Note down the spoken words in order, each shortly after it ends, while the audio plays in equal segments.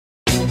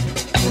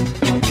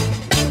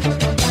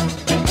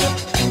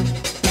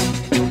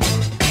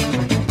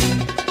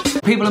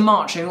People are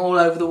marching all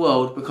over the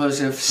world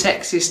because of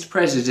sexist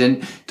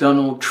President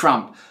Donald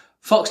Trump.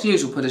 Fox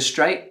News will put us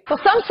straight. Well,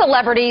 some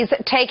celebrities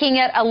taking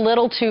it a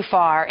little too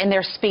far in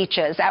their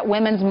speeches at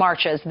women's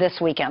marches this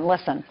weekend.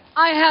 Listen.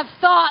 I have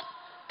thought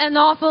an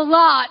awful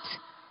lot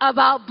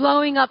about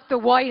blowing up the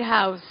White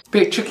House.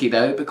 Bit tricky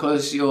though,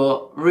 because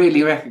you're a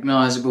really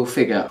recognisable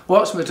figure.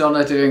 What's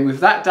Madonna doing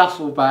with that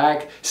duffel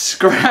bag,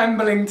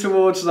 scrambling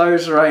towards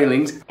those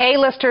railings?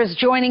 A-listers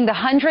joining the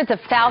hundreds of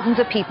thousands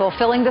of people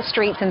filling the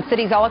streets in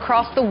cities all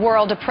across the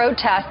world to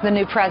protest the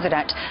new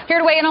president. Here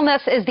to weigh in on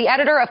this is the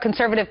editor of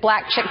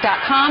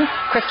conservativeblackchick.com,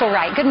 Crystal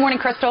Wright. Good morning,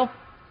 Crystal.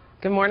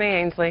 Good morning,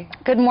 Ainsley.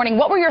 Good morning.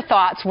 What were your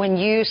thoughts when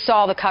you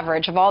saw the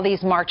coverage of all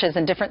these marches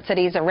in different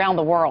cities around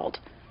the world?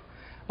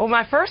 Well,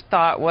 my first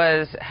thought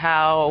was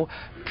how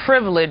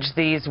privileged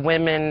these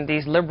women,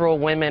 these liberal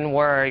women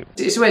were.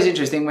 It's always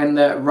interesting when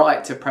the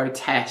right to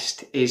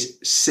protest is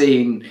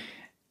seen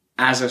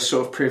as a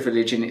sort of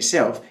privilege in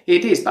itself.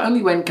 It is, but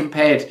only when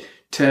compared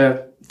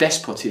to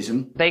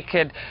despotism. They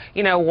could,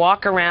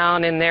 walk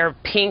around in their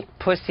pink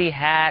pussy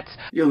hats.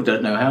 You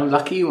don't know how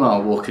lucky you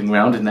are walking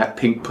around in that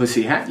pink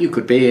pussy hat. You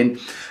could be in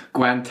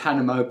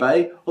Guantanamo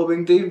Bay or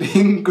indeed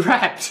being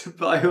grabbed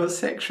by your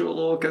sexual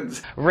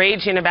organs.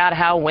 Raging about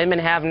how women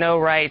have no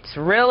rights.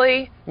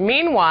 Really?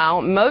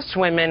 Meanwhile, most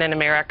women in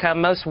America,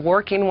 most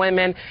working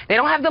women, they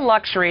don't have the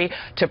luxury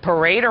to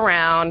parade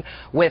around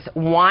with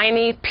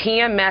whiny,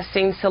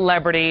 PMSing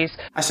celebrities.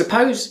 I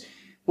suppose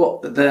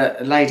what the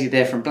lady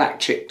there from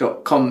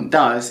blackchick.com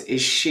does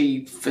is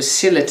she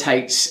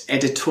facilitates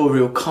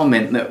editorial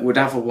comment that would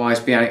otherwise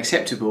be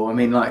unacceptable. I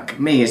mean, like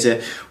me as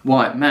a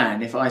white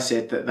man, if I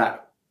said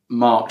that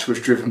march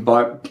was driven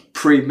by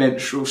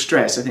premenstrual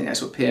stress, I think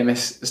that's what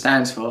PMS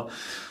stands for,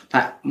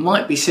 that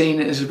might be seen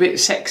as a bit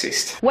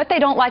sexist. What they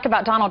don't like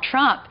about Donald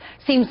Trump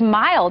seems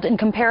mild in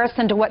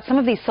comparison to what some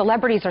of these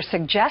celebrities are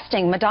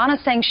suggesting. Madonna's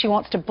saying she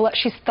wants to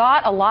she's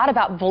thought a lot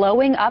about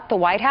blowing up the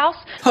White House.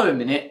 Hold a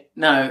minute.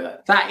 No,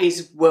 that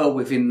is well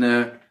within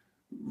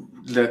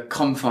the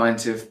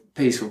confines of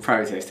peaceful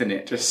protest, isn't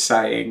it? Just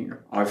saying,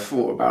 I've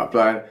thought about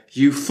blowing.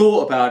 You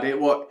thought about it?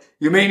 What?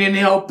 You mean in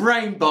the old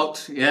brain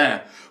box?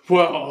 Yeah.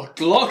 Well,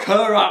 lock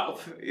her up.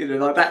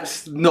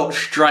 That's not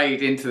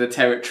strayed into the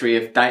territory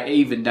of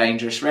even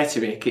dangerous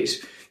rhetoric.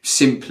 It's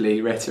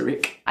simply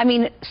rhetoric. I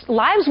mean,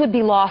 lives would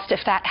be lost if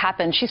that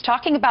happened. She's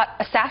talking about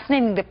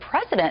assassinating the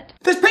president.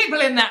 There's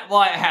people in that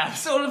White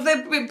House. All of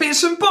their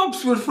bits and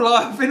bobs would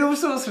fly off in all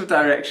sorts of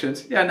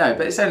directions. Yeah, no,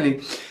 but it's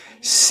only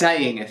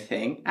saying a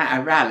thing at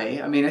a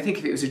rally. I mean, I think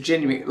if it was a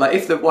genuine, like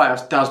if the White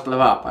House does blow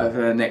up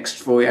over the next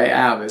 48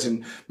 hours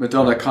and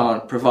Madonna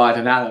can't provide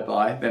an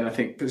alibi, then I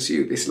think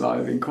pursue this line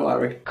of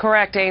inquiry.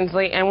 Correct,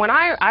 Ainsley. And when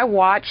I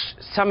watched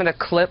some of the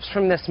clips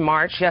from this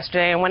march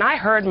yesterday, and when I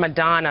heard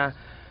Madonna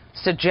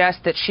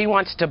suggest that she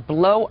wants to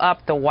blow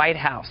up the White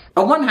House.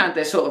 On one hand,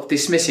 they're sort of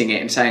dismissing it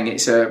and saying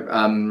it's a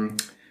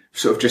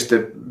sort of just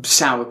the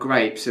sour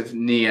grapes of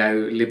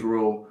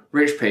neoliberal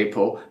rich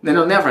people. And then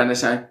on the other hand, they're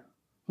saying,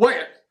 wait,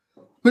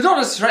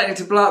 Madonna's threatening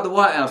to blow up the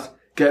White House.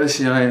 Get the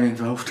CIA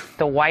involved.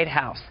 The White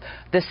House,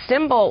 the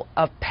symbol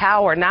of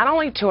power, not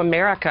only to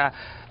America,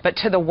 but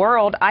to the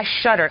world. I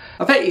shudder.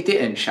 I bet you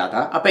didn't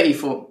shudder. I bet you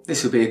thought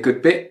this will be a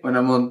good bit when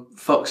I'm on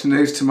Fox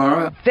News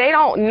tomorrow.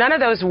 None of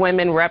those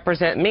women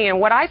represent me.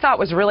 And what I thought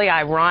was really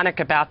ironic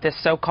about this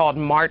so-called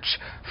March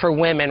for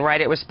Women,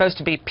 right? It was supposed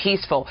to be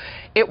peaceful.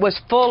 It was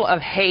full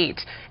of hate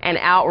and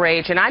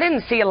outrage, and I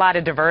didn't see a lot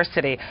of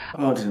diversity.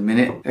 Hold on a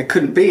minute. There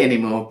couldn't be any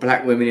more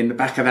black women in the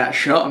back of that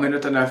shot. I mean, I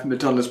don't know if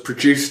Madonna's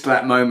produced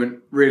that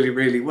moment really,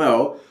 really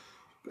well.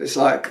 It's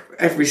like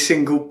every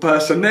single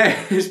person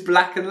there is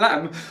black and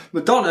Latin.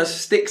 Madonna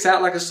sticks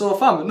out like a sore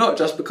thumb, and not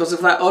just because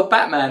of that odd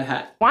Batman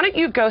hat. Why don't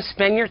you go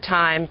spend your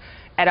time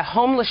at a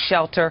homeless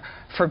shelter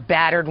for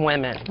battered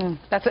women?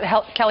 That's what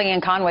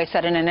Kellyanne Conway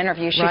said in an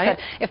interview. She said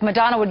if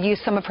Madonna would use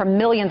some of her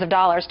millions of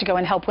dollars to go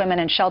and help women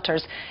in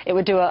shelters, it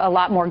would do a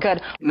lot more good.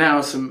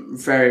 Now some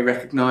very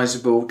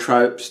recognisable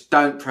tropes.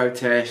 Don't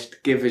protest,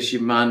 give us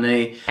your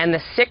money. And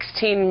the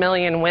 16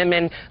 million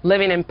women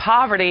living in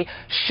poverty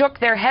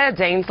shook their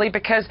heads, Ainsley,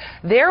 because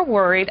they're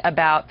worried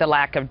about the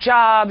lack of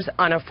jobs,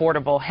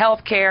 unaffordable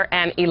health care,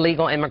 and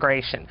illegal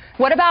immigration.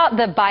 What about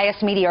the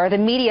biased media, or the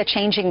media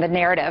changing the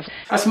narrative?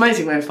 That's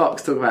amazing when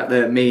Fox talk about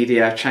the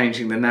media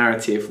changing the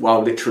narrative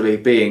while literally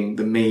being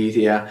the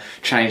media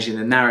changing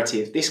the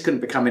narrative. This couldn't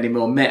become any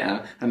more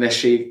meta unless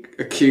she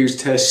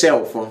accused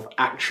herself of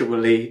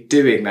actually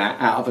doing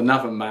that out of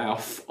another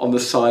mouth on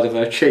the side of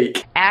her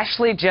cheek.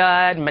 Ashley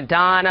Judd,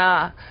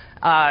 Madonna,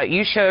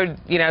 you showed,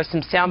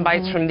 some sound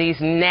bites from these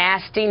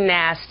nasty,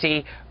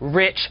 nasty,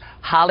 rich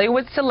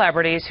Hollywood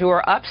celebrities who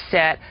are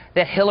upset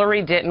that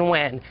Hillary didn't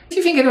win. Do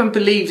you think anyone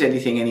believes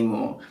anything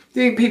anymore?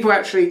 Do you think people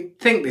actually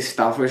think this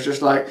stuff, or it's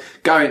just like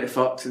go into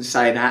Fox and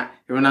say that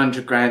you're on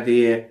 100 grand a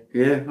year?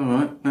 Yeah, all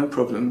right, no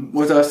problem.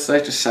 What did I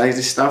say? Just say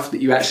this stuff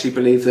that you actually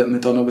believe that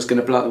Madonna was going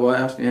to blow up the White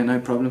House? Yeah,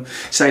 no problem.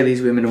 Say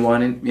these women are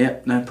whining?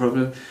 Yeah, no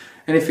problem.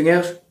 Anything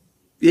else?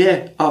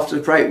 Yeah, after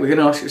the break, we're going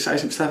to ask you to say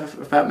some stuff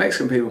about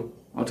Mexican people.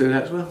 I'll do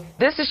that as well.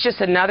 This is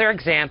just another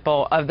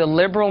example of the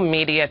liberal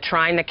media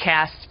trying to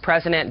cast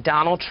President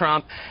Donald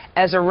Trump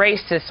as a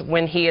racist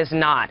when he is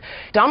not.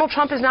 Donald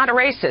Trump is not a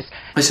racist.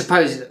 I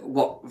suppose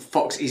what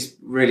Fox is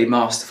really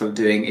masterful at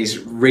doing is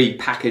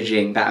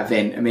repackaging that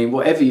event. I mean,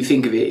 whatever you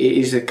think of it, it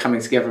is a coming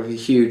together of a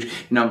huge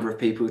number of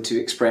people to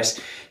express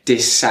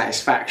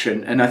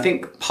dissatisfaction. And I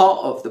think part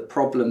of the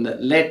problem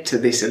that led to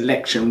this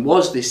election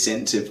was this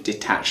sense of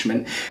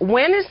detachment.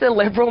 When is the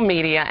liberal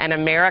media and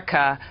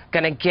America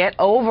going to get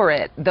over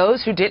it?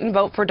 Those who didn't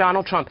vote for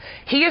Donald Trump.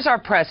 He is our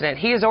president.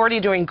 He is already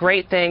doing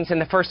great things in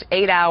the first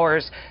 8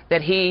 hours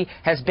that he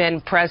has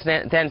been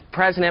president than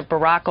President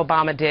Barack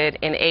Obama did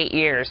in 8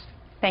 years.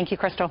 Thank you,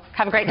 Crystal.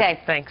 Have a great day.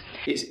 Thanks.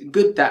 It's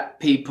good that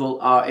people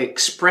are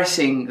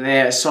expressing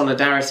their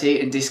solidarity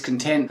and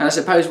discontent. And I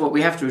suppose what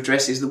we have to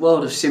address is the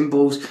world of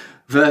symbols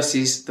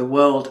versus the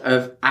world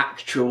of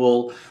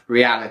actual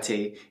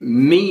reality.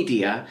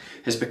 Media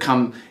has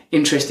become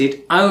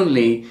interested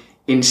only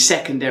in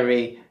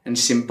secondary and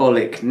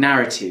symbolic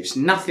narratives.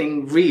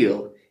 Nothing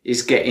real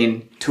is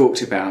getting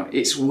talked about.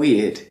 It's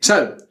weird.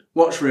 So,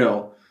 what's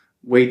real?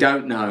 We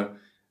don't know.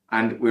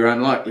 And we're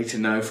unlikely to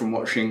know from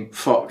watching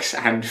Fox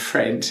and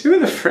Friends. Who are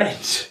the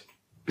Friends?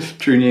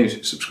 True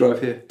News. Subscribe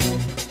here.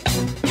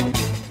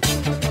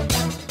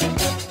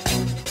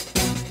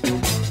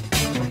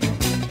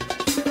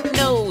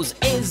 Nose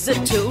is a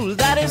tool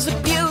that is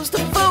abused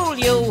to fool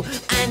you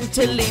and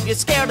to leave you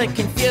scared and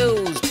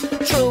confused.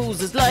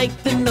 Trews is like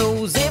the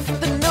nose. If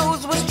the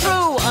nose was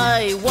true,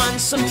 I want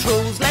some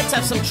Trews. Let's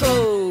have some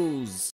Trews.